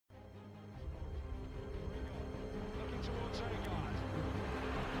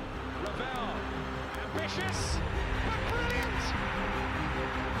Vicious, but brilliant.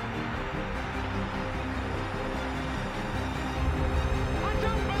 I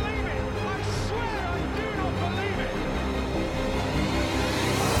don't believe it. I swear I do not believe it.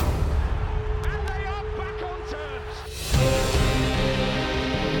 And they are back on terms.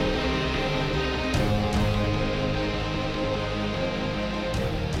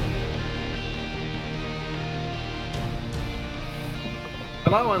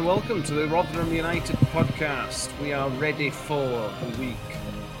 Hello and welcome to the Rotherham United podcast. We are ready for the week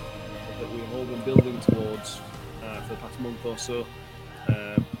that we've all been building towards for the past month or so.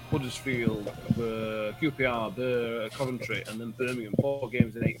 Huddersfield, QPR, Coventry, and then Birmingham. 4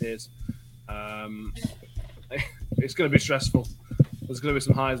 games in 8 days. It's going to be stressful. There's going to be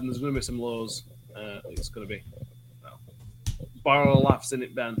some highs and there's going to be some lows. It's going to be barrel of laughs in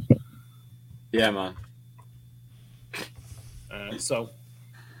it, Ben. Yeah, man. So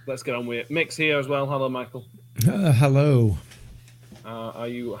let's get on with it. Mick's here as well. Hello, Michael. Hello. Are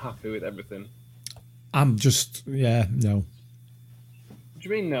you happy with everything? I'm just no. What do you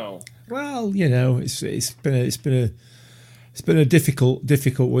mean no? Well, it's been a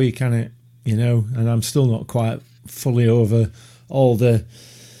difficult week, hasn't it? And I'm still not quite fully over all the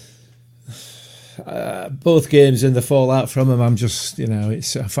both games and the fallout from them. I'm just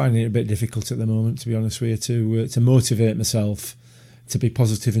I'm finding it a bit difficult at the moment, to be honest with you, to motivate myself to be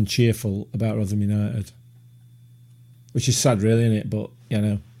positive and cheerful about Rotherham United, which is sad, really, isn't it? But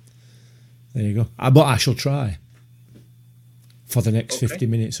there you go. But I shall try for the next 50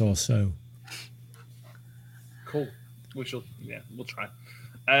 minutes or so. Cool. We'll try.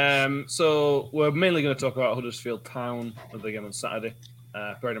 So we're mainly going to talk about Huddersfield Town at the game on Saturday.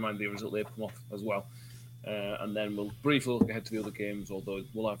 Bearing in mind the result they've come off as well. And then we'll briefly look ahead to the other games, although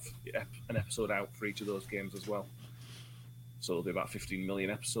we'll have an episode out for each of those games as well. So it'll be about 15 million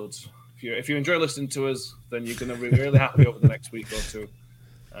episodes. If you enjoy listening to us, then you're going to be really happy over the next week or two.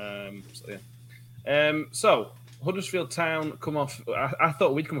 So Huddersfield Town come off. I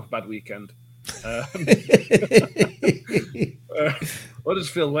thought we'd come off a bad weekend.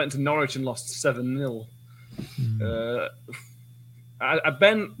 Huddersfield went to Norwich and lost 7-0.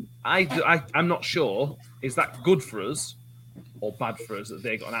 I'm not sure. Is that good for us or bad for us that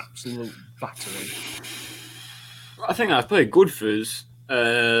they got an absolute battering? I think that's pretty good for us.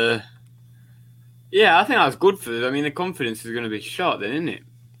 I think that's good for us. I mean, the confidence is going to be shot then, isn't it?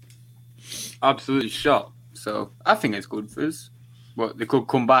 Absolutely shot. So I think it's good for us. But they could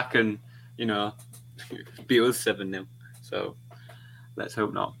come back and, beat us 7-0. So let's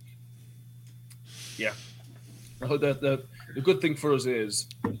hope not. Yeah. The good thing for us is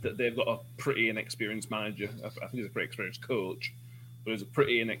that they've got a pretty inexperienced manager. I think he's a pretty experienced coach, but he's a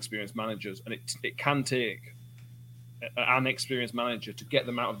pretty inexperienced manager, and it can take an experienced manager to get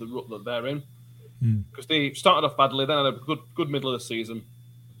them out of the rut that they're in. Because they started off badly, then had a good middle of the season,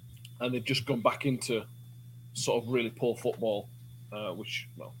 and they've just gone back into sort of really poor football,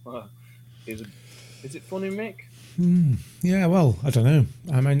 is it funny, Mick? Yeah, well, I don't know.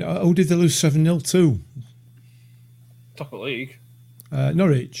 I mean, who did they lose 7-0 to? Top of the league.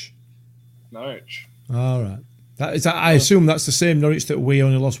 Norwich. All right. I assume that's the same Norwich that we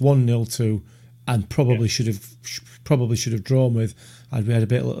only lost 1-0 to, and probably should have drawn with, had we had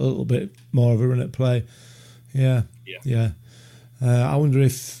a little bit more of a run at play. Yeah. I wonder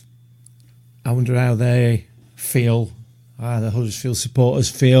how they feel. The Huddersfield supporters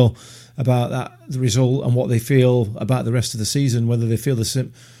feel about the result and what they feel about the rest of the season. Whether they feel the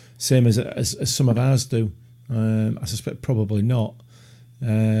same as some of ours do. I suspect probably not.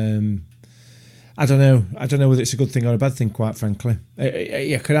 I don't know. I don't know whether it's a good thing or a bad thing, quite frankly.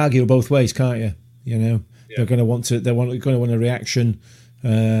 You can argue both ways, can't you? They're going to want to. They're going to want a reaction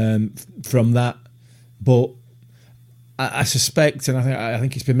from that. But I suspect, and I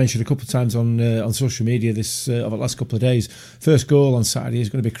think it's been mentioned a couple of times on social media over the last couple of days. First goal on Saturday is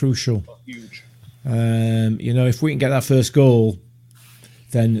going to be crucial. Huge. If we can get that first goal,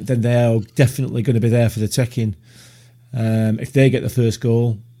 then they are definitely going to be there for the taking. If they get the first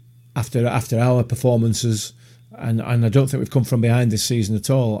goal after our performances, and I don't think we've come from behind this season at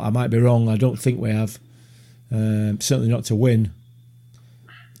all. I might be wrong. I don't think we have. Certainly not to win.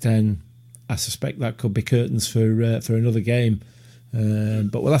 Then I suspect that could be curtains for another game.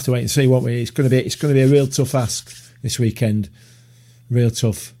 But we'll have to wait and see, won't we? It's going to be a real tough ask this weekend. Real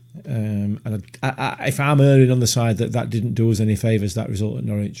tough. And if I'm erring on the side that didn't do us any favours, that result at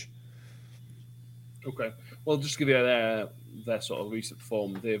Norwich. Okay. Well, just to give you their sort of recent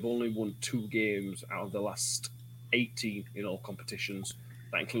form, they've only won 2 games out of the last 18 in all competitions.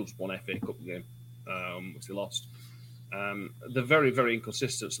 That includes one FA Cup game, which they lost. They're very, very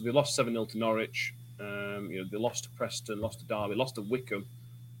inconsistent. So they lost 7-0 to Norwich. They lost to Preston, lost to Derby, lost to Wickham,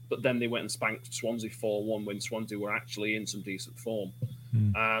 but then they went and spanked Swansea 4-1 when Swansea were actually in some decent form.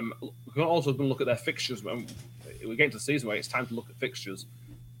 We can also look at their fixtures. We're getting to the season where it's time to look at fixtures,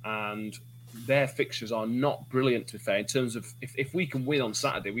 and their fixtures are not brilliant, to be fair, in terms of if we can win on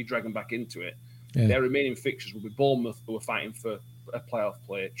Saturday, we drag them back into it. Yeah. Their remaining fixtures will be Bournemouth, who are fighting for a playoff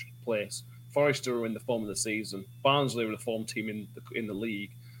place. Forest are in the form of the season. Barnsley are the form team in the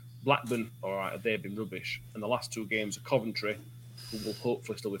league. Blackburn, all right, they've been rubbish. And the last two games are Coventry, who will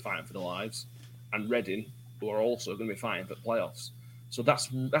hopefully still be fighting for their lives, and Reading, who are also going to be fighting for playoffs. So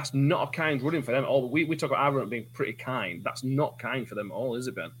that's not a kind running for them at all. We talk about Everton being pretty kind. That's not kind for them at all, is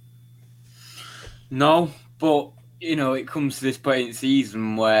it, Ben? No, but, it comes to this point in the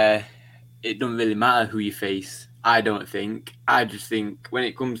season where it doesn't really matter who you face, I don't think. I just think when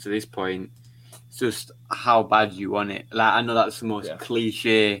it comes to this point, it's just how bad you want it. Like, I know that's the most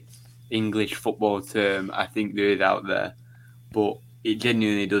cliche English football term I think there is out there, but it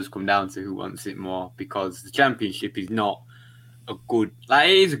genuinely does come down to who wants it more, because the Championship is not a good... Like,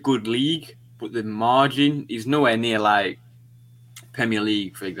 it is a good league, but the margin is nowhere near, like, Premier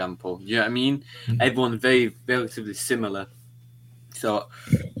League, for example. Do you know what I mean? Mm-hmm. Everyone's very relatively similar. So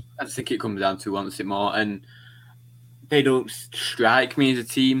I just think it comes down to who wants it more. And they don't strike me as a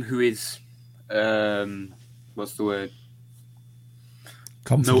team who is, what's the word?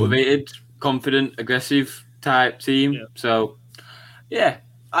 Motivated, confident, aggressive type team. Yeah. So, yeah,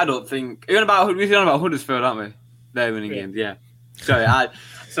 I don't think... We're on about Huddersfield, aren't we? They're winning games, yeah. Sorry. I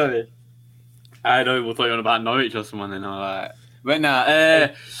don't even thought you were on about Norwich or someone then. Like, but nah,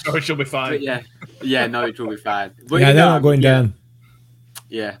 Norwich will be fine. Yeah, Norwich will be fine. But they're not going down.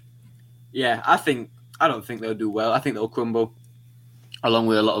 Yeah. I don't think they'll do well. I think they'll crumble, along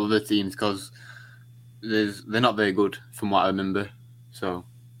with a lot of other teams, because they're not very good from what I remember. So,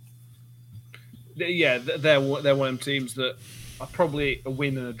 yeah, they're one of them teams that are probably a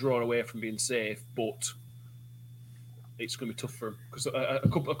win and a draw away from being safe, but it's going to be tough for them, because a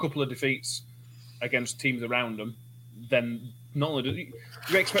couple of defeats against teams around them, then not only do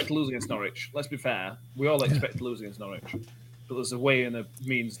you expect to lose against Norwich. Let's be fair, we all expect to lose against Norwich, but there's a way and a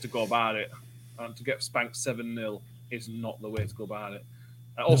means to go about it, and to get spanked 7-0 is not the way to go about it.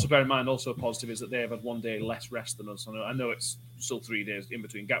 Also, bear in mind, also a positive is that they have had 1 day less rest than us. I know it's still 3 days in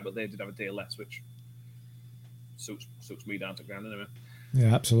between gap, but they did have a day less, which suits me down to ground anyway.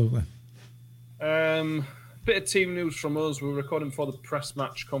 Yeah, absolutely. Bit of team news from us. We're recording before the press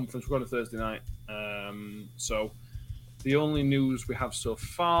match conference. We're going to Thursday night. So the only news we have so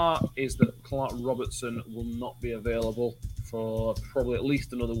far is that Clark Robertson will not be available for probably at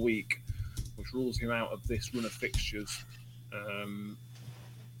least another week, which rules him out of this run of fixtures.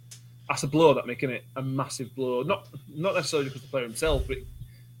 That's a blow, that making it a massive blow. Not necessarily because of the player himself, but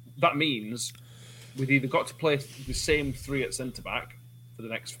that means we've either got to play the same three at centre-back for the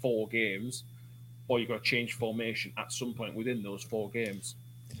next 4 games, or you've got to change formation at some point within those 4 games.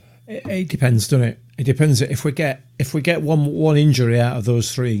 It depends, doesn't it? It depends. If we get one injury out of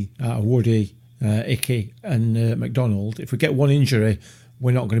those 3, out of Woody, Icky and McDonald, if we get 1 injury,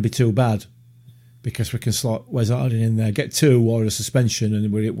 we're not going to be too bad, because we can slot Wes Harding in there, get 2 or a suspension,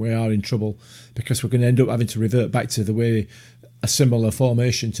 and we are in trouble, because we're going to end up having to revert back to the way a similar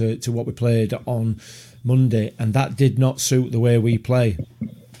formation to what we played on Monday, and that did not suit the way we play.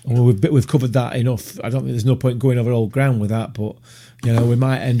 Well, we've covered that enough. I don't think there's no point going over old ground with that, but we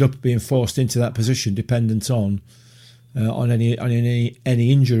might end up being forced into that position, dependent on any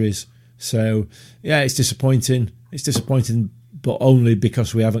injuries. So yeah, it's disappointing. It's disappointing, but only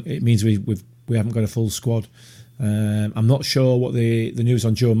because we haven't. It means we haven't got a full squad. I'm not sure what the news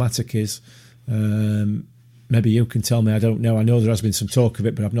on Joe Mattock is. Maybe you can tell me. I don't know. I know there has been some talk of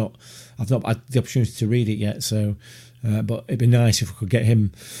it, but I've not had the opportunity to read it yet. So, but it'd be nice if we could get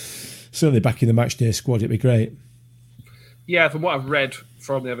him certainly back in the matchday squad. It'd be great. Yeah, from what I've read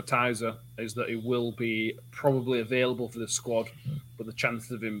from the advertiser is that he will be probably available for the squad, but the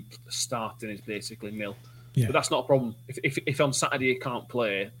chances of him starting is basically nil. Yeah. But that's not a problem. If on Saturday he can't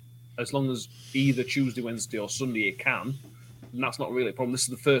play, as long as either Tuesday, Wednesday or Sunday he can, then that's not really a problem. This is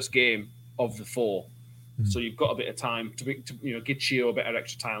the first game of the 4. So you've got a bit of time to give Chio a bit of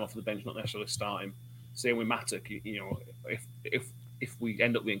extra time off the bench, not necessarily start him. Same with Mattock. If we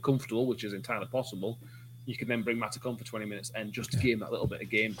end up being comfortable, which is entirely possible, you can then bring Mattock on for 20 minutes and just to give him that little bit of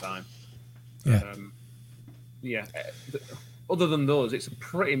game time. Other than those, it's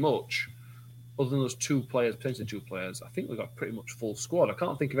pretty much, other than those 2 players, potentially 2 players, I think we've got pretty much full squad. I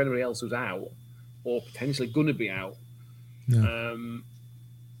can't think of anybody else who's out or potentially going to be out. No.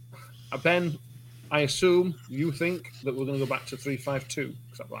 Ben, I assume you think that we're going to go back to 3-5-2.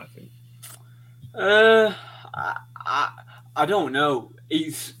 Is that what I think? I don't know.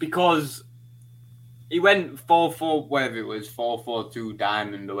 It's because he went 4-4, whatever it was, 4-4-2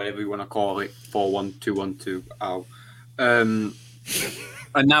 diamond or whatever you want to call it, 4-1-2-1-2. And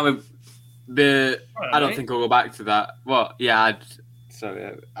now I don't think I'll go back to that. What? Yeah.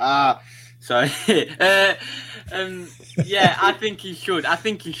 Sorry. Sorry. Yeah, I think he should. I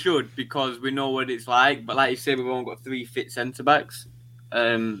think he should because we know what it's like. But like you said, we've only got 3 fit centre backs.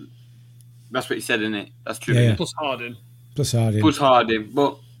 That's what you said, isn't it? That's true. Yeah. Plus Harding.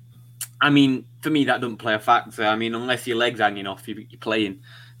 But I mean, for me, that doesn't play a factor. I mean, unless your leg's hanging off, you're playing.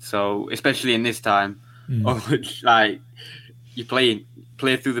 So, especially in this time, like you're playing,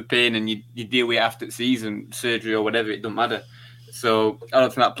 play through the pain, and you deal with it after the season, surgery or whatever. It doesn't matter. So, I don't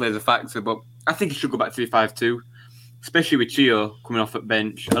think that plays a factor. But I think he should go back to 3-5-2, especially with Chio coming off at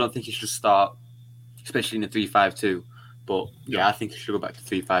bench. I don't think he should start, especially in a 3-5-2. But yeah, I think he should go back to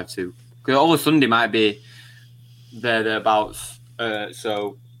 3-5-2 because all of Sunday might be thereabouts.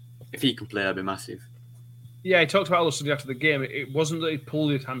 So if he can play, that'd be massive. Yeah, he talked about Sunday after the game. It wasn't that he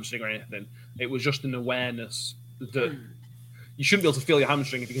pulled his hamstring or anything. It was just an awareness that you shouldn't be able to feel your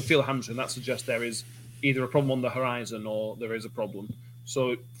hamstring. If you can feel a hamstring, that suggests there is either a problem on the horizon or there is a problem.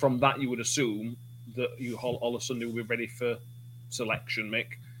 So from that, you would assume that all of Sunday will be ready for selection, Mick,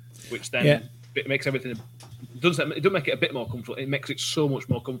 which then it makes everything. It doesn't make it a bit more comfortable. It makes it so much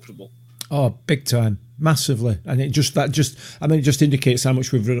more comfortable. Oh, big time, massively, and it just indicates how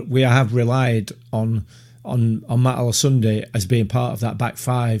much we have relied on Matt Alasunde as being part of that back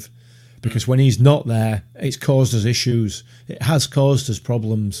five, because when he's not there, it's caused us issues. It has caused us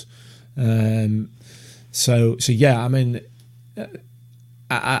problems. So yeah, I mean,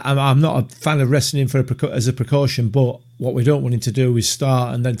 I'm not a fan of resting him as a precaution, but what we don't want him to do is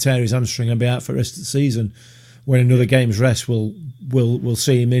start and then tear his hamstring and be out for the rest of the season. When another game's rest, we'll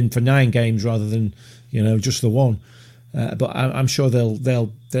see him in for 9 games rather than just the one. But I'm sure they'll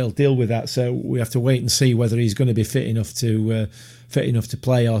deal with that. So we have to wait and see whether he's going to be fit enough to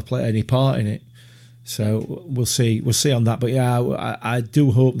play or play any part in it. So we'll see on that. But yeah, I do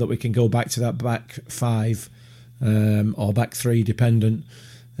hope that we can go back to that back 5 or back 3, dependent,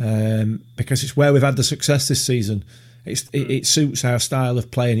 because it's where we've had the success this season. It suits our style of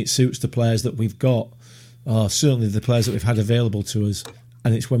play and it suits the players that we've got. Certainly the players that we've had available to us,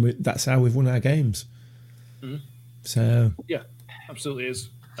 and it's that's how we've won our games. Mm-hmm. So yeah, absolutely is.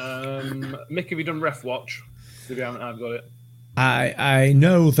 Mick, have you done Ref Watch? If you haven't, I've got it. I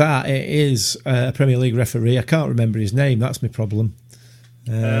know that it is a Premier League referee. I can't remember his name. That's my problem.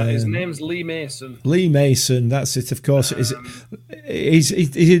 His name's Lee Mason. Lee Mason. That's it. Of course, is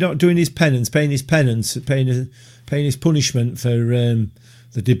he not doing his penance, paying his punishment for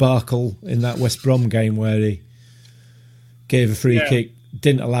the debacle in that West Brom game where he gave a free kick,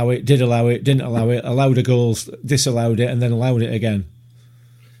 didn't allow it, did allow it, didn't allow it, allowed a goal, disallowed it, and then allowed it again.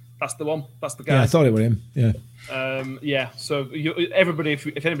 That's the one. That's the guy. Yeah, I thought it was him. Yeah. So everybody,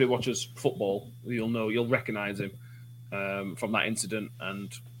 if anybody watches football, you'll recognise him from that incident,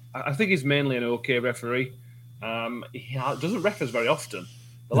 and I think he's mainly an okay referee. He doesn't ref us very often.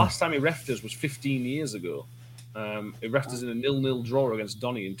 The last time he refed us was 15 years ago. He refed us in a 0-0 draw against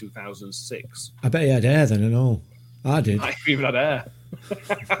Donny in 2006. I bet he had hair then and all. I did. I even had hair.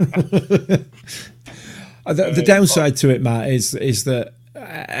 The downside to it, Matt, is that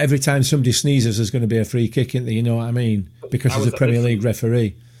every time somebody sneezes, there's going to be a free kick, isn't there? You know what I mean? Because he's a Premier League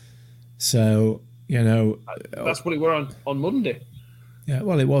referee. So, that's what it were on Monday. Yeah,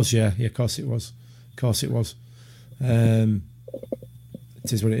 well, it was, yeah. Of course it was. It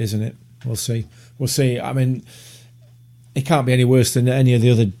is what it is, isn't it? We'll see. I mean, it can't be any worse than any of the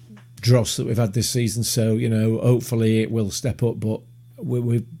other dross that we've had this season. So, hopefully it will step up. But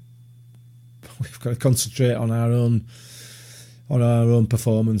we've got to concentrate on our own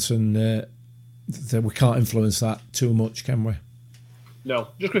performance, and we can't influence that too much, can we? No.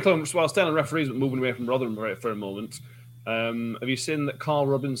 Just quickly, while staying on referees, but moving away from Rotherham for a moment. Have you seen that Carl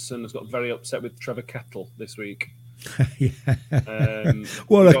Robinson has got very upset with Trevor Kettle this week? Yeah.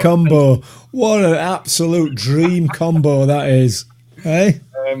 What a combo. What an absolute dream combo that is. Hey?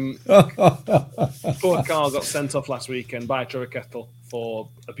 Poor Carl got sent off last weekend by Trevor Kettle for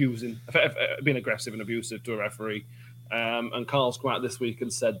being aggressive and abusive to a referee. And Carl's come out this week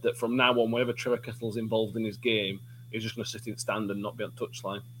and said that from now on, whenever Trevor Kettle's involved in his game, he's just going to sit in stand and not be on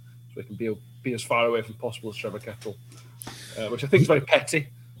touchline. So he can be as far away from possible as Trevor Kettle. Which I think is very petty,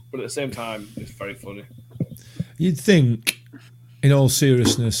 but at the same time, it's very funny. You'd think, in all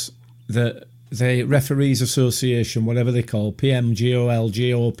seriousness, that the Referees Association, whatever they call, PMGOL,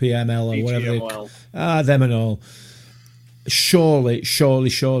 GOPML, or whatever they call, them and all, surely,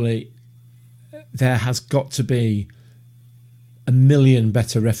 there has got to be a million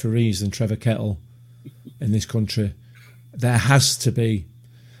better referees than Trevor Kettle in this country. There has to be.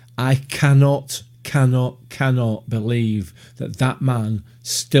 I cannot believe that man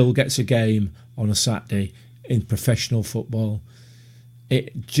still gets a game on a Saturday in professional football.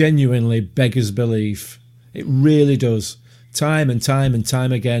 It genuinely beggars belief. It really does. Time and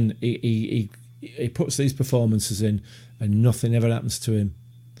time again, he puts these performances in, and nothing ever happens to him.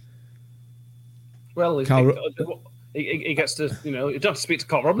 Well, he gets to, you don't have to speak to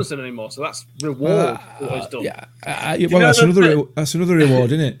Carl Robinson anymore, so that's reward for what he's done. That's another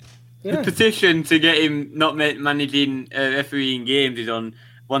reward, isn't it? The petition to get him not managing refereeing games is on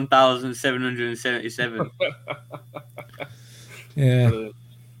 1,777. Yeah.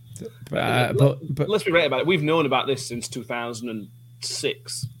 But let's be right about it. We've known about this since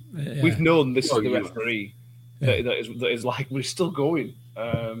 2006. Yeah. We've known this is the referee that is like, we're still going.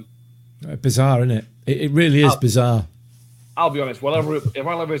 Bizarre, isn't it? It really is bizarre. I'll be honest.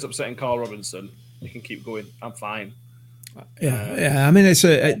 Whatever is upsetting Carl Robinson, he can keep going. I'm fine. Yeah. I mean,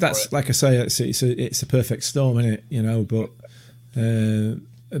 that's like I say, it's a perfect storm, isn't it?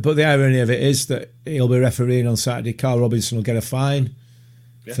 But the irony of it is that he'll be refereeing on Saturday. Carl Robinson will get a fine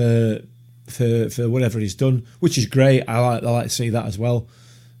for whatever he's done, which is great. I like to see that as well.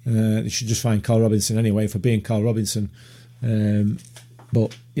 They should just fine Carl Robinson anyway for being Carl Robinson.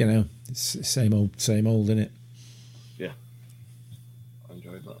 But it's same old, isn't it? Yeah, I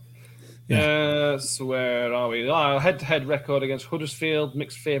enjoyed that. Yeah. So where are we? Head-to-head record against Huddersfield.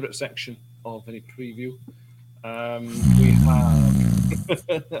 Mixed favourite section of any preview. We have.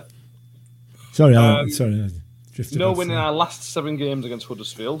 Sorry. I drifted no off win in there. our last 7 games against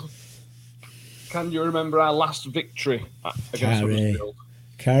Huddersfield. Can you remember our last victory against Huddersfield?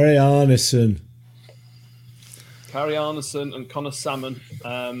 Carrie Arneson. Carrie Arneson and Connor Salmon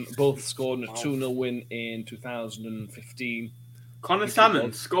both scored in a 2-0 win in 2015. Connor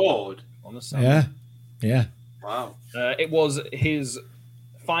Salmon scored? Connor Salmon. Yeah. Wow. It was his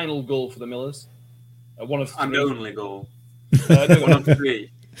final goal for the Millers. One of 3. And only goal. One of 3.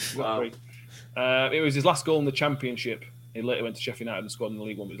 Wow. It was his last goal in the Championship. He later went to Sheffield United and scored in the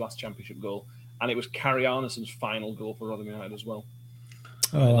League One, but his last Championship goal. And it was Carrie Arneson's final goal for Rotherham United as well.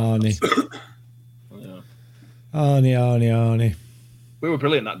 Oh, Arnie. Yeah. Arnie. We were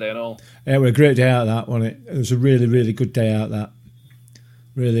brilliant that day and all. Yeah, it was a great day out, that, wasn't it? It was a really, really good day out, that.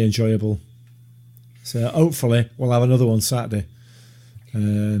 Really enjoyable. So hopefully we'll have another one Saturday.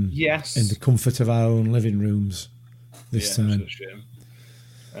 Yes. In the comfort of our own living rooms this time. It's a shame.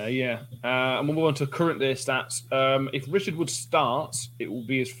 And we'll move on to current day stats. If Richard Wood starts, it will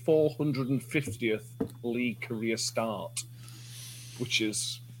be his 450th league career start, which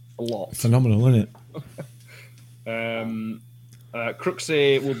is a lot. Phenomenal, isn't it?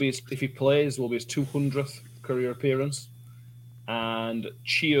 Crooksey will be, if he plays, will be his 200th career appearance, and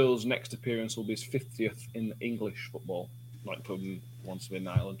Chio's next appearance will be his 50th in English football, like Puddin wants to be in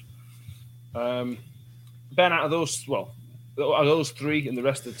Ireland. Ben, out of those 3 and the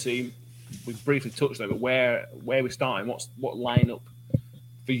rest of the team, we've briefly touched on it, but where we starting? What lineup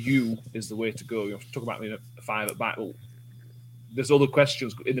for you is the way to go? You have to talk about a 5 at back. Well, there's other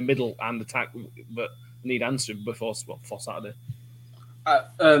questions in the middle and attack that need answered before Saturday.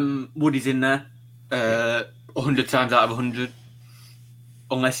 Woody's in there 100 times out of 100,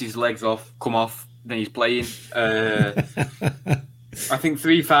 unless his legs come off, then he's playing. I think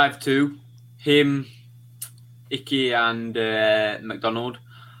 3-5-2, him, Icky and McDonald.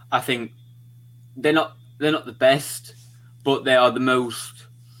 I think they're not the best, but they are the most.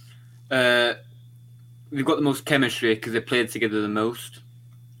 They've got the most chemistry because they played together the most.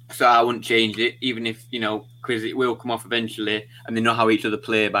 So I wouldn't change it, even if because it will come off eventually, and they know how each other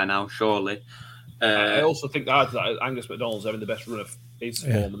play by now. Surely. I also think that Angus McDonald's having the best run of his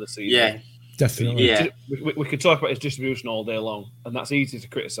form of the season. Yeah, definitely. Yeah, we could talk about his distribution all day long, and that's easy to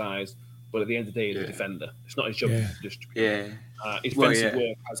criticise. But at the end of the day, he's a defender. It's not his job to distribute. Yeah. His defensive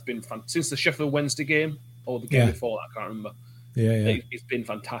work has been since the Sheffield Wednesday game or the game before that. I can't remember. Yeah. It's been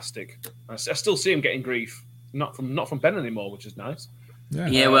fantastic. I still see him getting grief, not from Ben anymore, which is nice.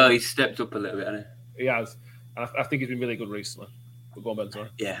 Yeah. Well, he's stepped up a little bit, hasn't he? He has. I think he's been really good recently. But go on, Ben,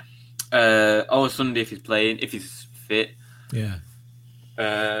 sorry. Yeah. Or Sunday if he's playing, if he's fit. Yeah.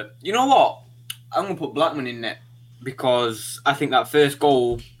 You know what? I'm gonna put Blackman in net because I think that first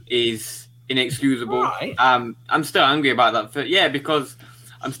goal is inexcusable. Right. I'm still angry about that. Because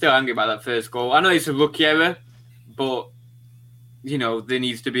I'm still angry about that first goal. I know it's a rookie error, but there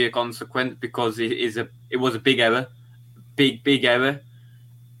needs to be a consequence because it was a big error, big error.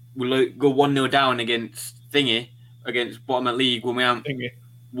 We'll go 1-0 down against bottom of league when we haven't.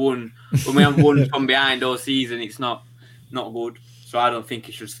 won when we haven't won from behind all season, it's not good. So I don't think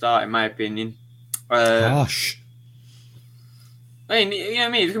he should start, in my opinion. Harsh. I mean, you know what I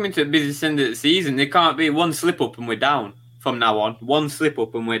mean? It's coming to a busy end of the season. There can't be one slip up and we're down from now on. One slip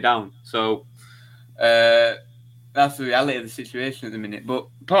up and we're down. So that's the reality of the situation at the minute. But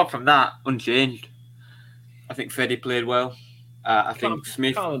apart from that, unchanged. I think Freddie played well. I think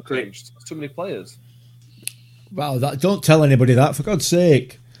Smith played. Too many players. Well, don't tell anybody that, for God's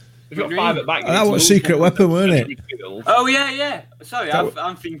sake. We've got 5 at back. That was a secret weapon, weren't it? Oh, yeah. Sorry,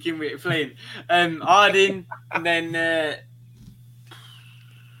 I'm thinking we're playing Harding, and then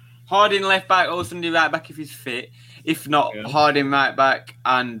Harding left back, Olsen right back if he's fit. If not, Harding right back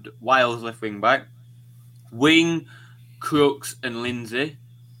and Wiles left wing back. Wing, Crooks and Lindsay.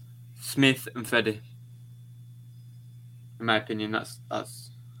 Smith and Freddie. In my opinion, that's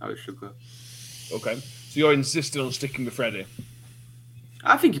how it should go. Okay. So you're insisting on sticking with Freddie?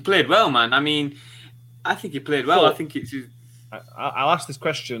 I think he played well, man. I mean, I think he played well. I think it's... I'll ask this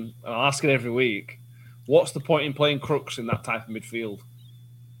question, and I'll ask it every week. What's the point in playing Crooks in that type of midfield?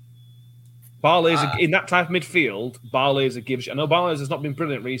 In that type of midfield, Barlaser gives you... I know Barlaser has not been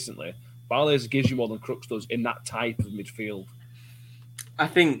brilliant recently. Barlaser gives you more than Crooks does in that type of midfield. I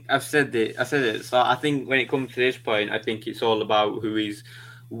think I've said it. So I think when it comes to this point, I think it's all about who is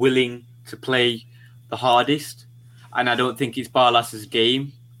willing to play the hardest. And I don't think it's Barlas's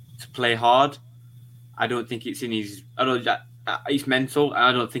game to play hard. I don't think it's in his... He's mental, and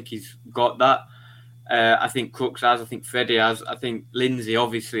I don't think he's got that. I think Crooks has. I think Freddie has. I think Lindsay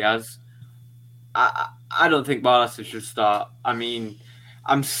obviously has. I don't think Barlas should start. I mean,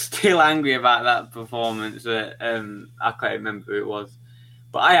 I'm still angry about that performance. I can't remember who it was.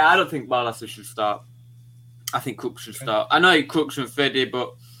 But I don't think Barlas should start. I think Crooks should start. I know Crooks and Freddie,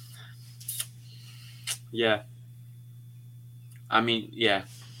 but... Yeah. I mean, yeah.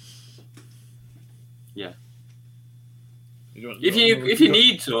 If you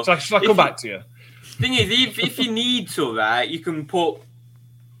need to, shall I come back to you? Thing is, if you need to, right, you can put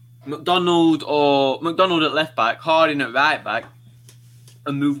McDonald at left back, Harding at right back,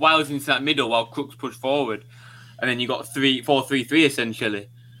 and move Wiles into that middle while Crooks push forward, and then you got 4-3-3 essentially,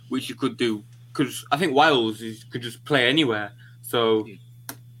 which you could do because I think Wiles could just play anywhere. So,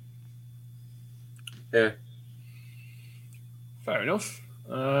 yeah. Fair enough.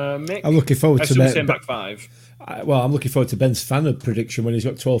 Mick, I'm looking forward to the back 5. I'm looking forward to Ben's fan prediction when he's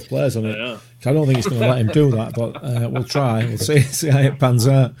got 12 players on it. I don't think he's going to let him do that, but we'll try. We'll see how it pans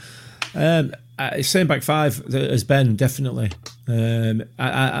out. Same back 5 as Ben, definitely.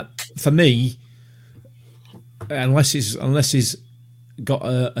 For me, unless he's got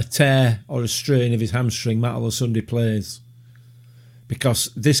a tear or a strain of his hamstring, Matt Sunday plays.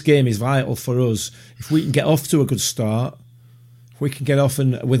 Because this game is vital for us. If we can get off to a good start, if we can get off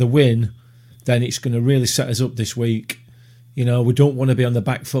with a win, then it's going to really set us up this week. You know, we don't want to be on the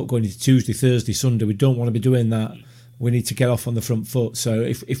back foot going into Tuesday, Thursday, Sunday. We don't want to be doing that. We need to get off on the front foot. So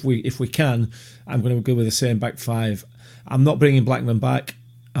if we can, I'm going to go with the same back 5. I'm not bringing Blackman back.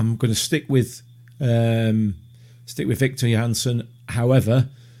 I'm going to stick with Victor Johansson. However,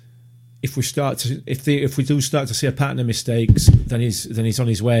 if we do start to see a pattern of mistakes, then he's on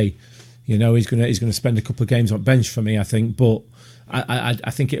his way. You know, he's going to spend a couple of games on bench for me, I think. But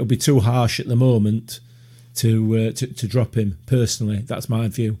I think it'll be too harsh at the moment to drop him. Personally, that's my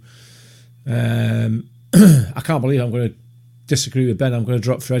view. I can't believe I'm going to disagree with Ben. I'm going to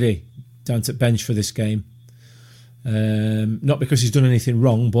drop Freddie down to bench for this game. Not because he's done anything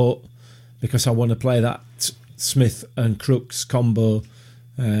wrong, but because I want to play that Smith and Crooks combo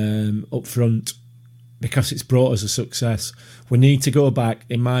up front, because it's brought us a success. We need to go back,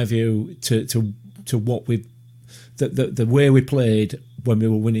 in my view, to what the way we played when we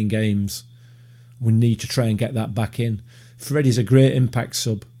were winning games. We need to try and get that back in. Freddie's a great impact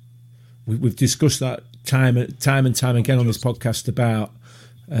sub. We've discussed that time and time again on this podcast about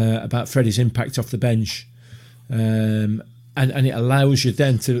Freddie's impact off the bench, and it allows you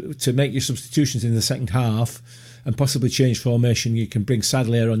then to make your substitutions in the second half and possibly change formation. You can bring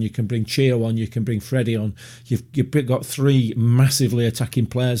Sadler on, you can bring Chio on, you can bring Freddie on. You've got 3 massively attacking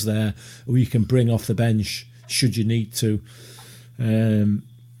players there who you can bring off the bench should you need to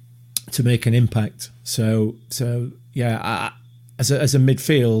make an impact. So yeah, as a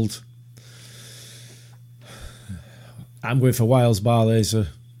midfield, I'm going for Wiles, Barlaser,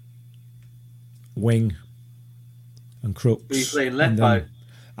 Wing, and Crooks. Are you playing left back?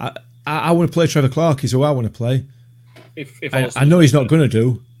 I want to play Trevor Clark, is who I want to play. If I know he's not going to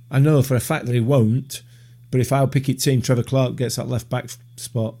do. I know for a fact that he won't. But if I'll pick it team, Trevor Clark gets that left back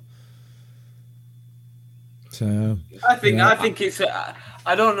spot. So I think it's.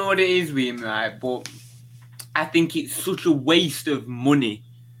 I don't know what it is with him, right? But I think it's such a waste of money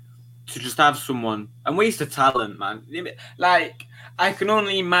to just have someone and waste of talent, man. Like I can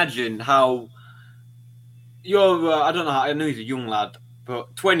only imagine how you're. I don't know. I know he's a young lad,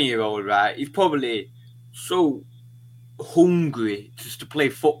 but 20-year-old, right? He's probably so hungry just to play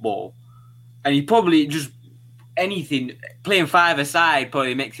football, and he probably just anything playing five-a-side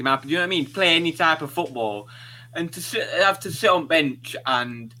probably makes him happy. Do you know what I mean? Play any type of football, and have to sit on bench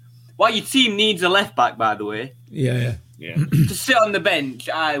and while your team needs a left back, by the way. Yeah. To sit on the bench,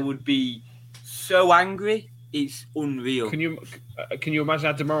 I would be so angry. It's unreal. Can you imagine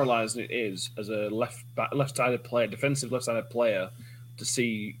how demoralising it is as a left-sided player, defensive left-sided player, to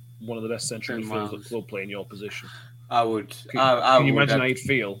see one of the best central midfielders at the club play in your position? I would. Can you imagine how you'd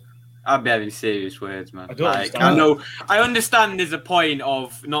feel? I'd be having serious words, man. I don't understand. I understand there's a point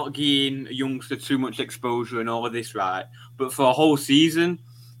of not giving a youngster too much exposure and all of this, right? But for a whole season,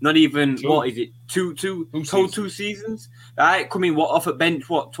 not even what is it? Two seasons, right? Coming off at bench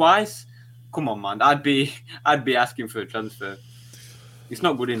twice? Come on, man. I'd be asking for a transfer. It's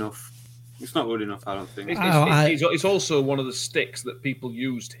not good enough. It's not good enough, I don't think. It's also one of the sticks that people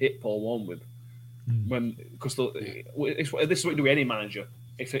use to hit Paul Warne with. Because this is what you do with any manager.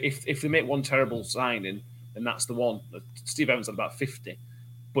 If they make one terrible signing, then that's the one. Steve Evans had about 50,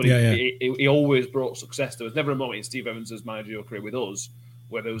 but he always brought success. There was never a moment in Steve Evans' managerial career with us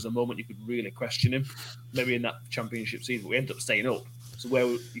where there was a moment you could really question him. Maybe in that championship season, we ended up staying up, so where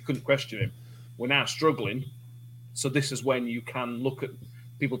you couldn't question him. We're now struggling, so this is when you can look at.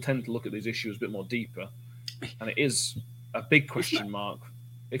 People tend to look at these issues a bit more deeper, and it is a big question mark.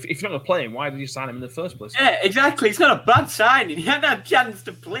 If you're not going to play him, why did you sign him in the first place? Yeah, exactly. It's not a bad signing. He hadn't had a chance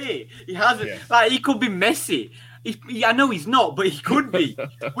to play. He hasn't. Yeah. Like, he could be Messi. I know he's not, but he could be.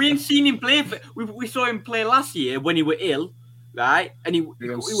 We ain't seen him play. We saw him play last year when he was ill, right? And he was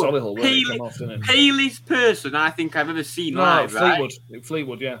palest person I think I've ever seen live, Fleetwood. Right?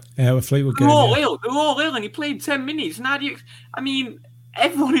 Fleetwood, yeah. Yeah, with Fleetwood. They're all ill, and he played 10 minutes. And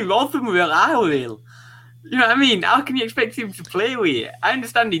everyone in Rotherham were ill. I were ill. You know what I mean? How can you expect him to play with it? I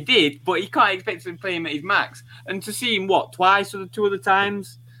understand he did, but you can't expect him to play him at his max. And to see him, twice or the two other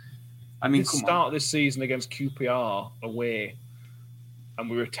times? I mean, start this season against QPR away, and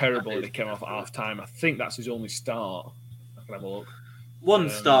we were terrible, and he came off at half-time. I think that's his only start. I can have a look. One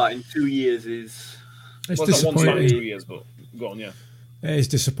start in 2 years is... It's disappointing. One start in 2 years, but go on, yeah. It is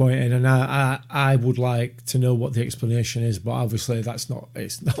disappointing, and I would like to know what the explanation is, but obviously it's not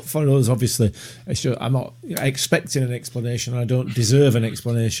for us. Obviously, it's just, I'm not expecting an explanation. I don't deserve an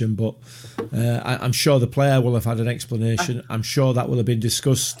explanation, but I'm sure the player will have had an explanation. I'm sure that will have been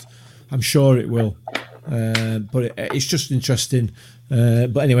discussed. I'm sure it will, but it's just interesting.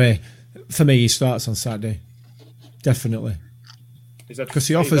 But anyway, for me, he starts on Saturday, definitely. Because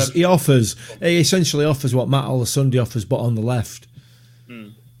he essentially offers what Matt Olasunde offers, but on the left.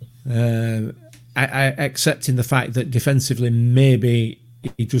 I accepting the fact that defensively maybe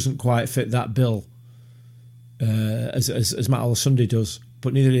he doesn't quite fit that bill as Matt Olasunde does,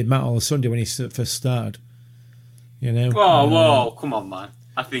 but neither did Matt Olasunde when he first started. You know. Whoa, come on, man!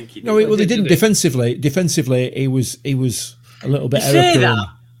 I think he did. No, he didn't defensively. Defensively, he was a little bit error-prone.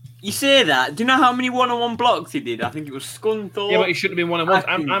 You say that. Do you know how many one-on-one blocks he did? I think it was Scunthorpe. Yeah, but he shouldn't have been one-on-one.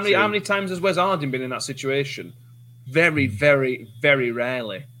 How many times has Wes Harding been in that situation? Very, very, very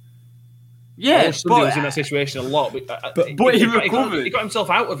rarely. Yeah, but was in that situation a lot. But he recovered. He got himself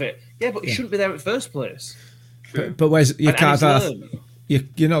out of it. Yeah, but he shouldn't be there in the first place. But Wes, you can't.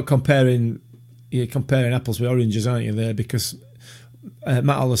 You're not comparing. You're comparing apples with oranges, aren't you? There, because Matt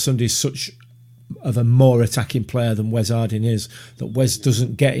Olasunde is such of a more attacking player than Wes Harding is. That Wes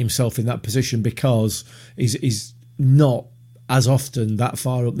doesn't get himself in that position because he's not as often that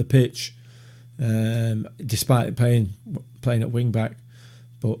far up the pitch. Despite playing at wing back,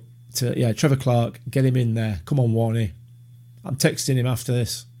 but Trevor Clark, get him in there. Come on, Warney. I'm texting him after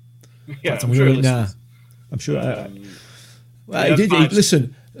this. Yeah, I'm sure. I'm sure. He did.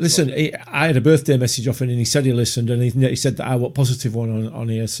 Listen. I had a birthday message off him, and he said he listened, and he said that I want positive one on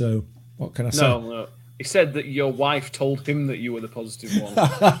here. So what can I say? No. He said that your wife told him that you were the positive one.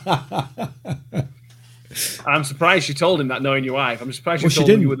 I'm surprised she told him that, knowing your wife. I'm surprised she told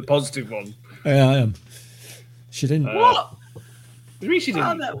him you were the positive one. Yeah, I am. She didn't. What? What do you mean she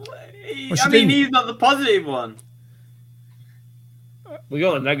didn't? He's not the positive one. Well,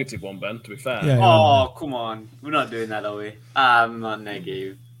 you're the negative one, Ben, to be fair. Yeah. Come on. We're not doing that, are we? I'm not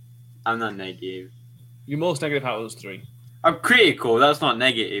negative. You're most negative out of those three. I'm critical. That's not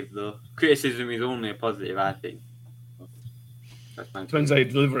negative, though. Criticism is only a positive, I think. That's my Depends how you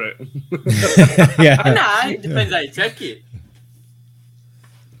deliver it. Yeah. Nah, it depends how you take it.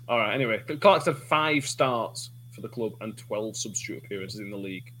 All right. Anyway, Clark's had 5 starts for the club and 12 substitute appearances in the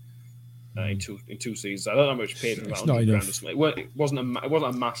league in two seasons. I don't know how much paid for him. It's About not 100 grand enough. or something. It wasn't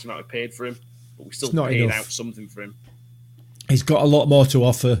a massive amount we paid for him, but we still It's not paid enough. out something for him. He's got a lot more to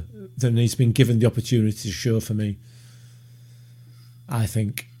offer than he's been given the opportunity to show for me. I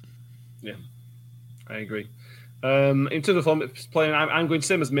think. Yeah, I agree. In terms of form, playing, I'm going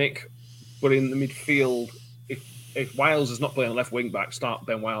same as Mick, but in the midfield, if Wiles is not playing left wing back, start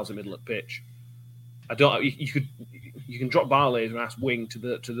Ben Wiles in the middle of the pitch. I don't. You can drop Barley and ask Wing to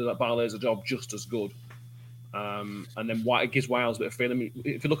do that Barley's job just as good. And then it gives Wiles a bit of freedom. I mean,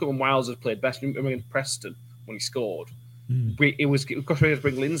 if you look at when Wiles has played best, remember against Preston when he scored, it was because we had to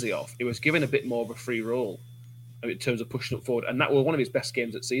bring Lindsay off. It was given a bit more of a free role in terms of pushing up forward, and that was one of his best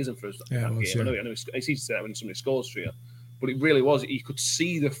games at season for us. Yeah, that was, game. yeah. I know it's easy to say that when somebody scores for you, but it really was. You could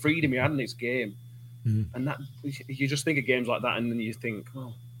see the freedom he had in his game, and that you just think of games like that, and then you think,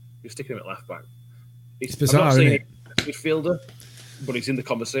 well, you're sticking him at left back. It's bizarre, I'm not isn't saying it? he's a midfielder, but he's in the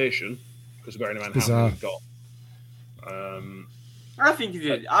conversation because bearing in mind how Bizarre. many we've got. I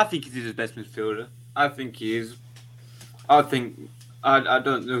think he's his best midfielder. I think he is. I don't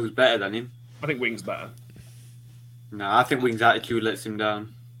know who's better than him. I think Wing's better. No, I think Wing's attitude lets him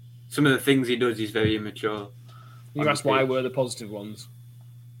down. Some of the things he does, he's very immature. You asked why we're the positive ones.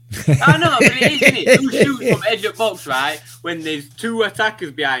 I know, but it is, isn't it? Who shoots from edge of box, right? When there's 2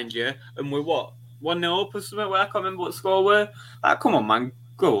 attackers behind you, and we're what? 1-0 up or something? Well, I can't remember what the score were. Come on, man,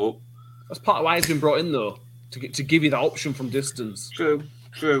 go up. That's part of why he's been brought in, though, to give you that option from distance. True.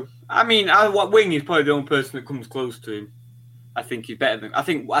 I mean, Wing is probably the only person that comes close to him. I think he's better than. I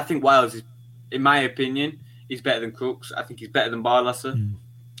think Wiles is, in my opinion, he's better than Crooks. I think he's better than Barlasser.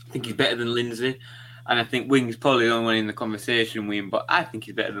 I think he's better than Lindsay. And I think Wing's probably the only one in the conversation with him, but I think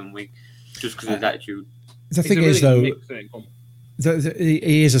he's better than Wing, just because of his attitude. The thing is, though,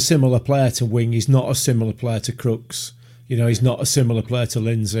 he is a similar player to Wing. He's not a similar player to Crooks. You know, he's not a similar player to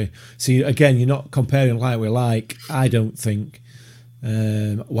Lindsay. See, again, you're not comparing like we like, I don't think.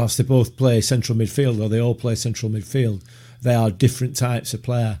 Whilst they both play central midfield, or they all play central midfield, they are different types of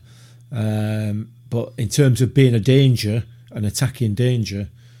player. But in terms of being a danger, an attacking danger,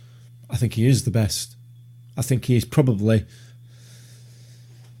 I think he is the best. I think he is probably,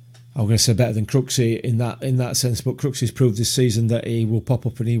 I'm going to say better than Crooksy in that sense, but Crooksy's proved this season that he will pop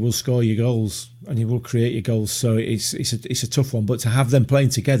up and he will score your goals and he will create your goals. So it's a tough one. But to have them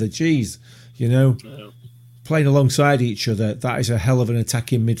playing together, geez, you know, playing alongside each other, that is a hell of an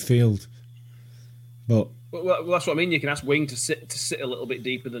attacking midfield. But well, that's what I mean. You can ask Wing to sit a little bit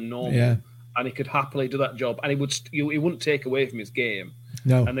deeper than normal, and he could happily do that job, and he wouldn't take away from his game.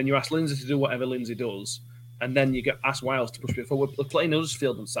 No. And then you ask Lindsay to do whatever Lindsay does, and then you ask Wiles to push it forward. We're playing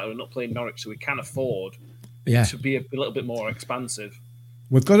Huddersfield on Saturday, we're not playing Norwich, so we can afford to be a little bit more expansive.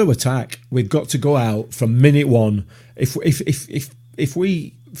 We've got to attack. We've got to go out from minute one. If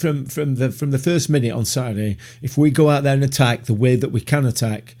we from the first minute on Saturday, if we go out there and attack the way that we can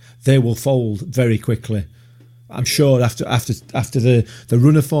attack, they will fold very quickly. I'm sure after the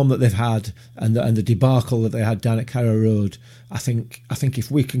run of form that they've had and the debacle that they had down at Carrow Road, I think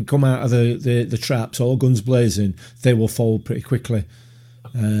if we can come out of the traps all guns blazing, they will fold pretty quickly.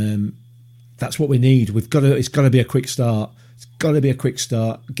 That's what we need. It's got to be a quick start. It's got to be a quick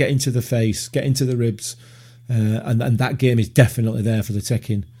start. Get into the face, get into the ribs, and that game is definitely there for the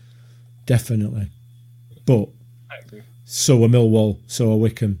taking. Definitely. But so are Millwall, so are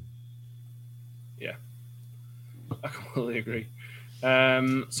Wickham. I completely agree.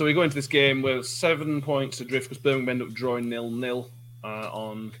 So we go into this game with 7 points adrift because Birmingham ended up drawing 0-0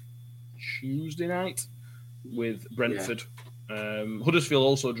 on Tuesday night with Brentford. Huddersfield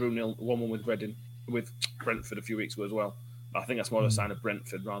also drew 1-1 with Brentford a few weeks ago as well. I think that's more a sign of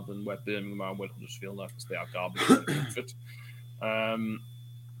Brentford rather than where Birmingham are and where Huddersfield are because they are garbage at Brentford.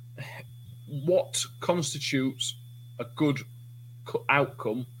 What constitutes a good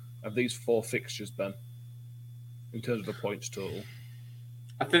outcome of these 4 fixtures, Ben? In terms of the points total,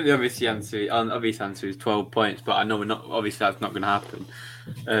 I think the obvious answer is 12 points, but I know obviously that's not going to happen.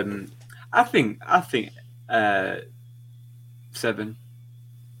 I think 7.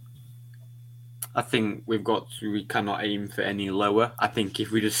 I think we cannot aim for any lower. I think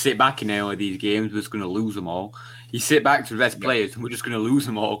if we just sit back in any of these games, we're just going to lose them all. You sit back to the best players, and we're just going to lose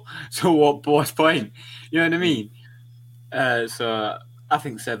them all. So what's point? You know what I mean? So I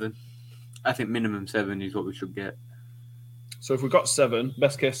think 7. I think minimum 7 is what we should get. So if we've got 7,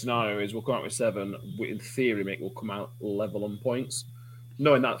 best case scenario is we'll come out with 7. In theory, we'll come out level on points.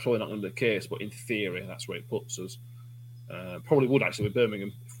 Knowing that's probably not going to be the case, but in theory, that's where it puts us. Probably would actually with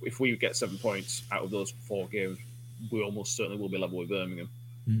Birmingham. If we get 7 points out of those 4 games, we almost certainly will be level with Birmingham.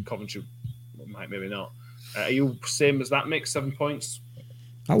 Coventry might, maybe not. Are you same as that mix, 7 points?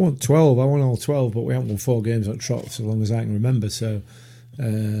 I want 12. I want all 12, but we haven't won 4 games on trot so long as I can remember. So,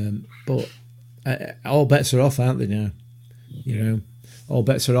 but all bets are off, aren't they now? You know, all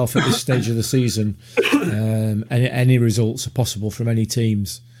bets are off at this stage of the season. Any results are possible from any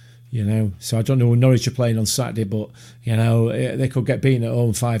teams. You know, so I don't know when Norwich are playing on Saturday, but you know they could get beaten at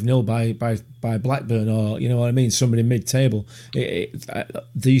home 5-0 by Blackburn, or you know what I mean, somebody mid-table.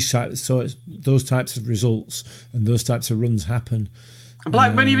 Those types of results and those types of runs happen. And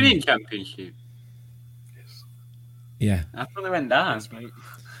Blackburn even in Championship? Yeah, I thought they went down.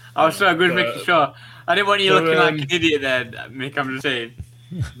 I was so good making sure. I didn't want you looking like an idiot there, Mick. I'm just saying.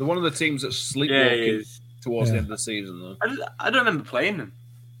 They're one of the teams that's sleepwalking towards the end of the season, though. I don't remember playing them.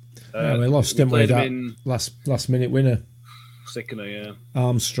 We lost, didn't we? That last minute winner. Sickener, yeah.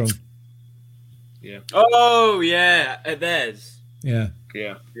 Armstrong. Yeah. Oh yeah, at theirs. Yeah.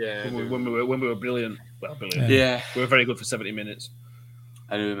 Yeah. When we were brilliant. Well, brilliant. Yeah. We were very good for 70 minutes.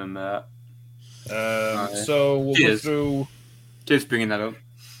 I do remember that. Right. So we'll go through. Just bringing that up.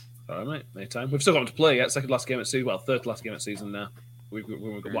 All right, mate. Anytime. We've still got to play yet. Second last game at season. Well, third last game at season now. We've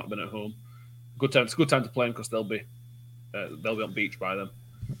got Blackburn at home. Good time. It's a good time to play them because they'll be on beach by then.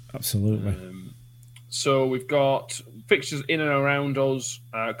 Absolutely. So we've got fixtures in and around us.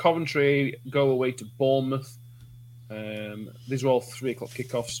 Coventry go away to Bournemouth. These are all 3 o'clock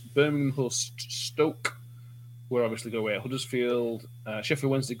kickoffs. Birmingham host Stoke. We're obviously go away at Huddersfield.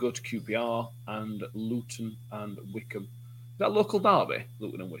 Sheffield Wednesday go to QPR, and Luton and Wickham. Is that local derby,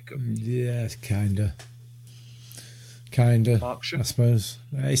 Luton and Wickham? Yeah, kinda. Berkshire? I suppose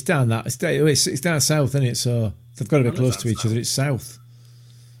it's down that. It's down south, isn't it? So they've got to be close to each other. It's south.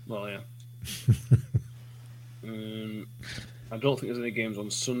 Well, yeah. I don't think there's any games on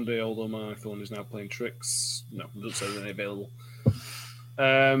Sunday, although my phone is now playing tricks. No, it doesn't say there's any available.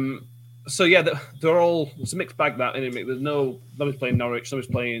 So yeah, they're all. It's a mixed bag. That isn't it? There's nobody's playing Norwich, nobody's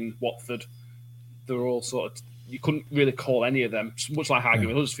playing Watford. They're all sort of. You couldn't really call any of them. Much like arguing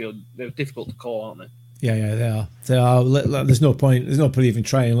with Huddersfield, they're difficult to call, aren't they? Yeah, they are. They are. There's no point. There's no point even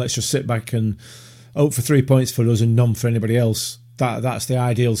trying. Let's just sit back and hope for 3 points for us and none for anybody else. That's the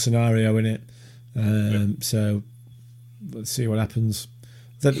ideal scenario, isn't it? So let's see what happens.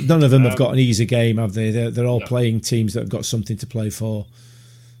 None of them have got an easy game, have they? They're all playing teams that have got something to play for,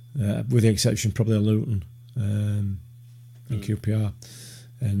 with the exception probably of Luton and QPR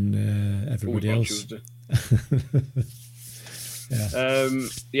and everybody else.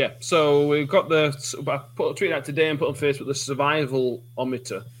 So we've got I put a tweet out today and put on Facebook the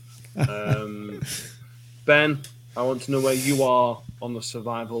survival-ometer. Ben, I want to know where you are on the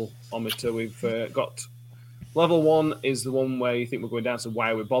survival-ometer. We've got level 1 is the one where you think we're going down, so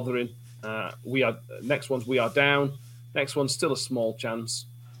why are we bothering? Next one's we are down. Next one's still a small chance.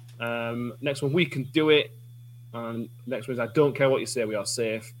 Next one, we can do it. And next one is I don't care what you say, we are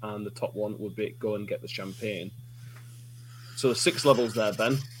safe. And the top one would be go and get the champagne. So there's 6 levels there,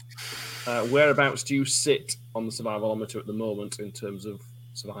 Ben. Whereabouts do you sit on the survivalometer at the moment in terms of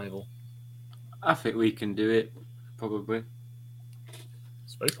survival? I think we can do it, probably.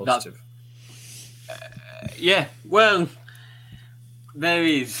 It's very positive. Yeah, well, there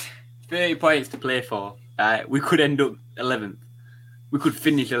is 30 points to play for. We could end up 11th. We could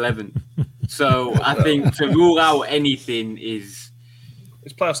finish 11th. So I think to rule out anything is...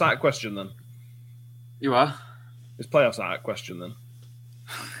 It's playoffs out of question, then. You are? It's playoffs out of question,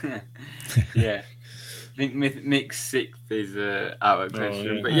 then. Yeah. I think Mick's 6th is out of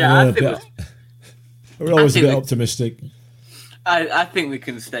question. But yeah, I think we're always a bit optimistic. I think we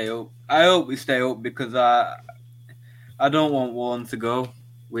can stay up. I hope we stay up because I don't want one to go,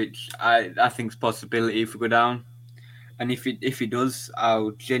 which I think is a possibility if we go down. And if he does,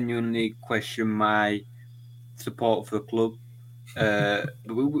 I'll genuinely question my support for the club.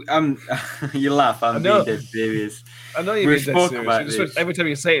 You laugh. I'm being dead serious. I know you're being dead serious. Every time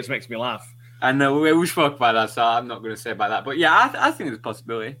you say it makes me laugh. I know we spoke about that, so I'm not going to say about that. But yeah, I think there's a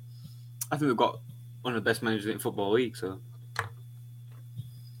possibility. I think we've got one of the best managers in Football League. So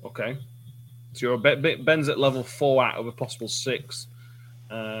okay, so Ben's at level 4 out of a possible 6.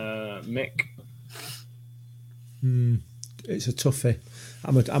 Mick. It's a toughie.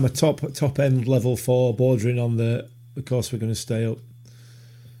 I'm a top end level 4, bordering on the. Of course, we're going to stay up.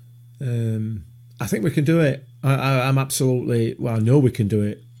 I think we can do it. I'm absolutely. Well, I know we can do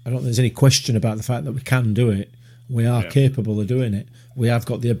it. I don't think there's any question about the fact that we can do it. We are capable of doing it. We have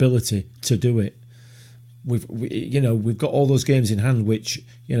got the ability to do it. We've got all those games in hand, which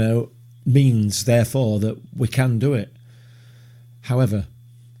means therefore that we can do it. However,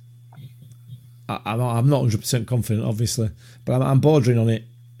 I'm not 100% confident, obviously, but I'm bordering on it.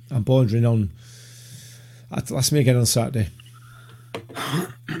 I'm bordering on. Ask me again on Saturday,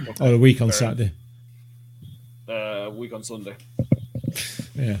 or a week on Saturday. Week on Sunday.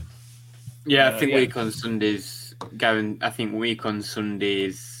 Yeah. Yeah, I think week on Sundays, Gavin. I think week on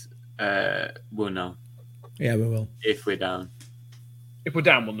Sundays, we'll know. Yeah, we will. If we're down. If we're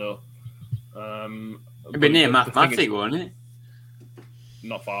down, we'll know. It'd be near mathematic, won't it?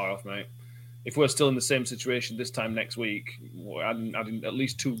 Not far off, mate. If we're still in the same situation this time next week, adding at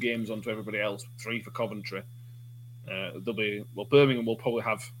least 2 games onto everybody else, 3 for Coventry. Birmingham will probably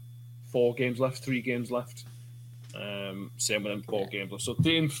have 4 games left, 3 games left. Same with them 4 games left. So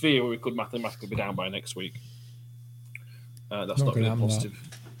in theory, we could mathematically be down by next week. That's not really a positive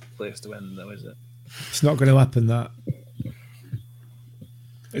place to end, though, is it? It's not going to happen, that.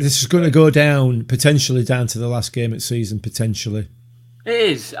 This is going to go down, potentially down to the last game of season, potentially. It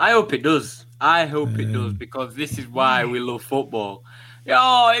is. I hope it does. It does, because this is why we love football.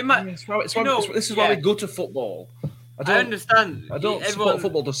 This is why we go to football. I understand. I don't support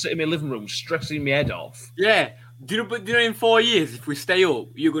football to sit in my living room stressing my head off. Yeah. Do you know, in 4 years, if we stay up,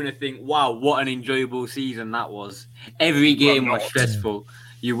 you're going to think, wow, what an enjoyable season that was. Every game was stressful.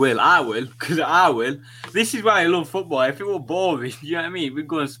 You will. I will, because I will. This is why I love football. If it were boring, you know what I mean? We'd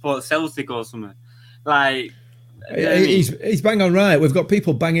go and support Celtic or something. Like... He's bang on right. We've got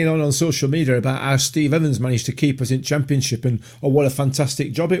people banging on social media about how Steve Evans managed to keep us in Championship and what a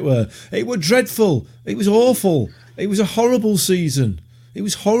fantastic job it were. It was dreadful. It was awful. It was a horrible season. It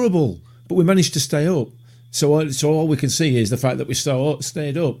was horrible, but we managed to stay up. So all we can see is the fact that we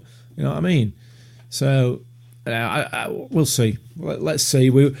stayed up. You know what I mean? So we'll see. Let's see.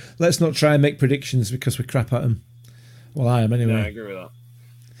 Let's not try and make predictions because we crap at them. Well, I am anyway. Yeah, I agree with that.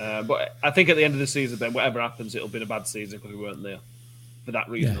 But I think at the end of the season, then whatever happens, it'll be a bad season because we weren't there for that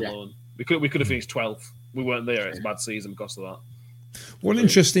reason alone. We could have finished 12th. We weren't there. It's a bad season because of that. One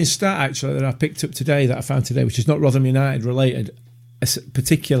interesting stat actually that I picked up today, that I found today, which is not Rotherham United related,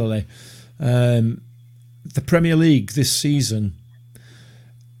 particularly, the Premier League this season.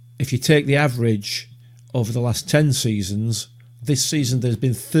 If you take the average over the last 10 seasons, this season there's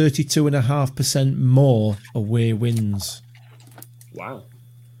been 32.5% more away wins. Wow.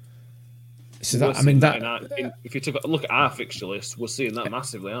 So if you took a look at our fixture list, we're seeing that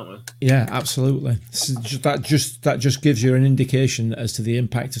massively, aren't we? Yeah, absolutely. So that just gives you an indication as to the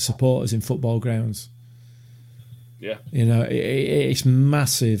impact of supporters in football grounds. Yeah, you know, it's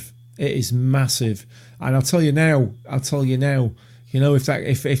massive. It is massive, and I'll tell you now. You know,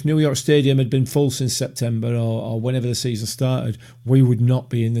 if New York Stadium had been full since September or whenever the season started, we would not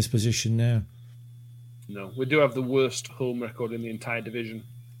be in this position now. No, we do have the worst home record in the entire division.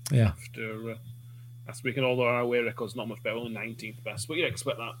 Yeah. After weekend, although our away record's not much better, only 19th best. But you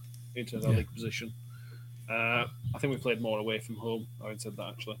expect that in terms of our league position. I think we played more away from home. I haven't said that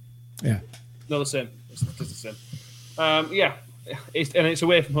actually. Yeah. No, the same. It's the same. It's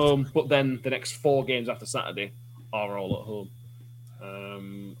away from home, but then the next 4 games after Saturday are all at home.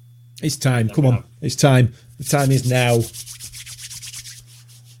 It's time. Come on. It's time. The time is now.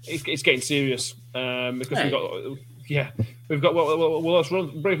 It's getting serious because we've got. Well, let's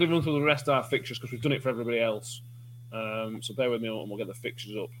briefly run through the rest of our fixtures because we've done it for everybody else. So bear with me and we'll get the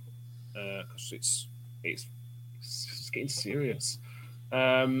fixtures up because it's getting serious.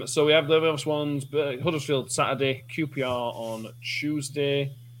 So we have the first ones: Huddersfield Saturday, QPR on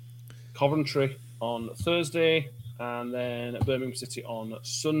Tuesday, Coventry on Thursday, and then Birmingham City on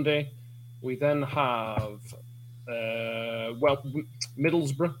Sunday. We then have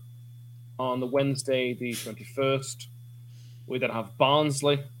Middlesbrough on the Wednesday, the 21st. We then have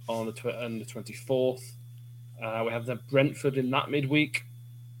Barnsley on the 24th. We have then Brentford in that midweek.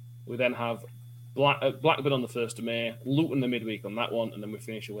 We then have Blackburn on the 1st of May, Luton the midweek on that one, and then we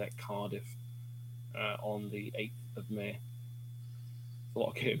finish away at Cardiff on the 8th of May. A lot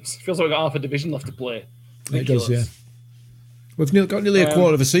of games. Feels like we've got half a division left to play. Ridiculous. It does, yeah. We've got nearly a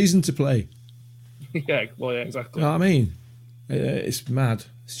quarter of a season to play. Yeah, well, yeah, exactly. You know what I mean? It's mad.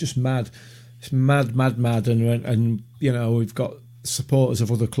 It's just mad. It's mad. And you know, we've got supporters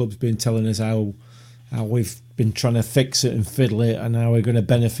of other clubs been telling us how we've been trying to fix it and fiddle it and how we're going to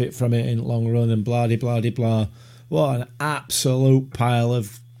benefit from it in the long run and blah, blah, blah. What an absolute pile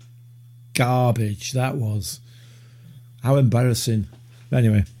of garbage that was. How embarrassing.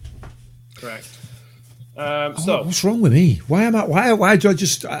 Anyway. Correct. What's wrong with me? Why do I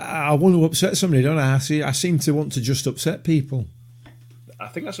just... I want to upset somebody, don't I? I seem to want to just upset people. I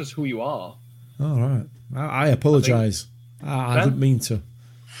think that's just who you are. All right. I apologise. I didn't mean to.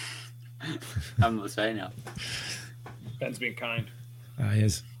 I'm not saying that. Ben's being kind. He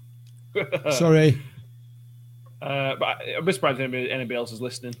is. Sorry. But I'd be surprised if anybody else is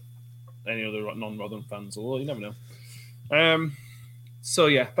listening. Any other non-Rotherham fans, although you never know. So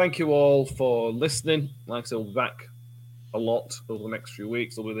yeah, thank you all for listening. Like I said, we'll be back a lot over the next few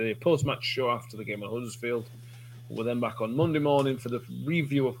weeks. There'll be the post-match show after the game at Huddersfield. We're then back on Monday morning for the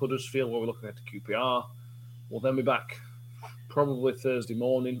review of Huddersfield, where we're looking at the QPR. We'll then be back probably Thursday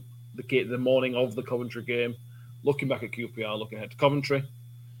morning, the morning of the Coventry game, looking back at QPR, looking ahead to Coventry.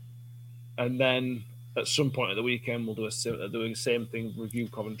 And then at some point at the weekend, we'll do the same thing, review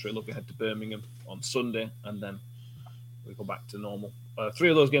Coventry, look ahead to Birmingham on Sunday, and then we go back to normal. 3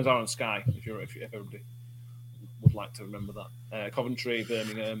 of those games are on Sky, if everybody would like to remember that. Coventry,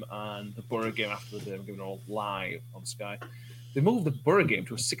 Birmingham, and the Borough game after the Birmingham are all live on Sky. They moved the Borough game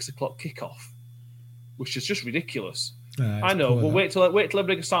to a 6 o'clock kickoff, which is just ridiculous. I know. We'll wait till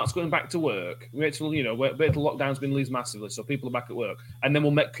everybody starts going back to work. Wait till lockdown's been released massively, so people are back at work, and then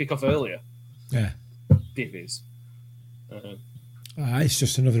we'll make kickoff earlier. Yeah. Divvies. It's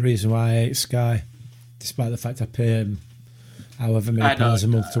just another reason why I hate Sky, despite the fact I pay however many pounds a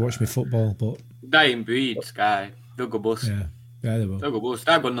month to watch me football. But dying breed, Sky. They'll go bust. Yeah, they will. They'll go bust.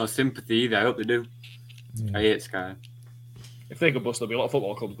 I've got no sympathy either. I hope they do. Yeah. I hate Sky. If they go bust, there'll be a lot of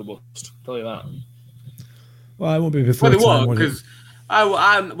football clubs go bust. I'll tell you that. Well, it won't be before. Well, they won't, because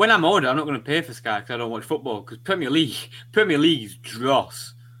when I'm older, I'm not going to pay for Sky because I don't watch football. Because Premier League is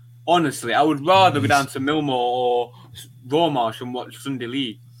dross. Honestly, I would rather go down to Millmoor or Rawmarsh and watch Sunday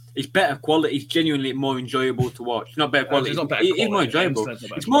League. It's better quality. It's genuinely more enjoyable to watch. Not better quality. It's more enjoyable.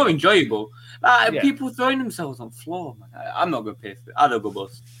 It's more enjoyable. People throwing themselves on the floor. Man. I'm not going to pay for it. I don't go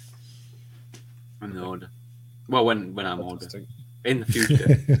bust. I'm older. Well, when I'm older. In the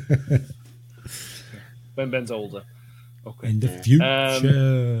future. When Ben's older. Okay. In the future.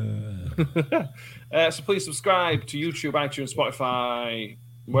 So please subscribe to YouTube, iTunes, Spotify,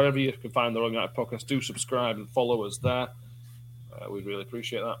 wherever you can find the Wrong United podcast. Do subscribe and follow us there. We'd really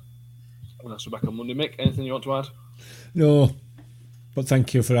appreciate that. And that's back on Monday. Mick, anything you want to add? No, but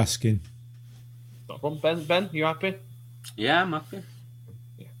thank you for asking. No problem. Ben, you happy? Yeah, I'm happy.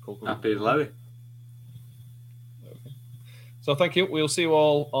 Yeah, cool. Happy as Larry. Okay. So thank you. We'll see you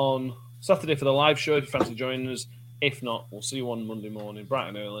all on Saturday for the live show if you fancy joining us. If not, we'll see you on Monday morning, bright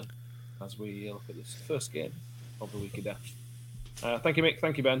and early, as we look at this first game of the week of death. Thank you, Mick.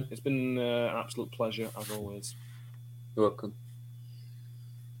 Thank you, Ben. It's been an absolute pleasure, as always. You're welcome.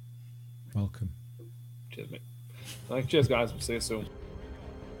 Welcome. Cheers, Mick. Cheers, guys. We'll see you soon.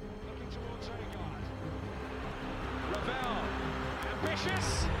 Looking towards Odegaard. Ravel,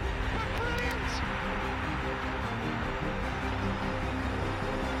 ambitious, but brilliant.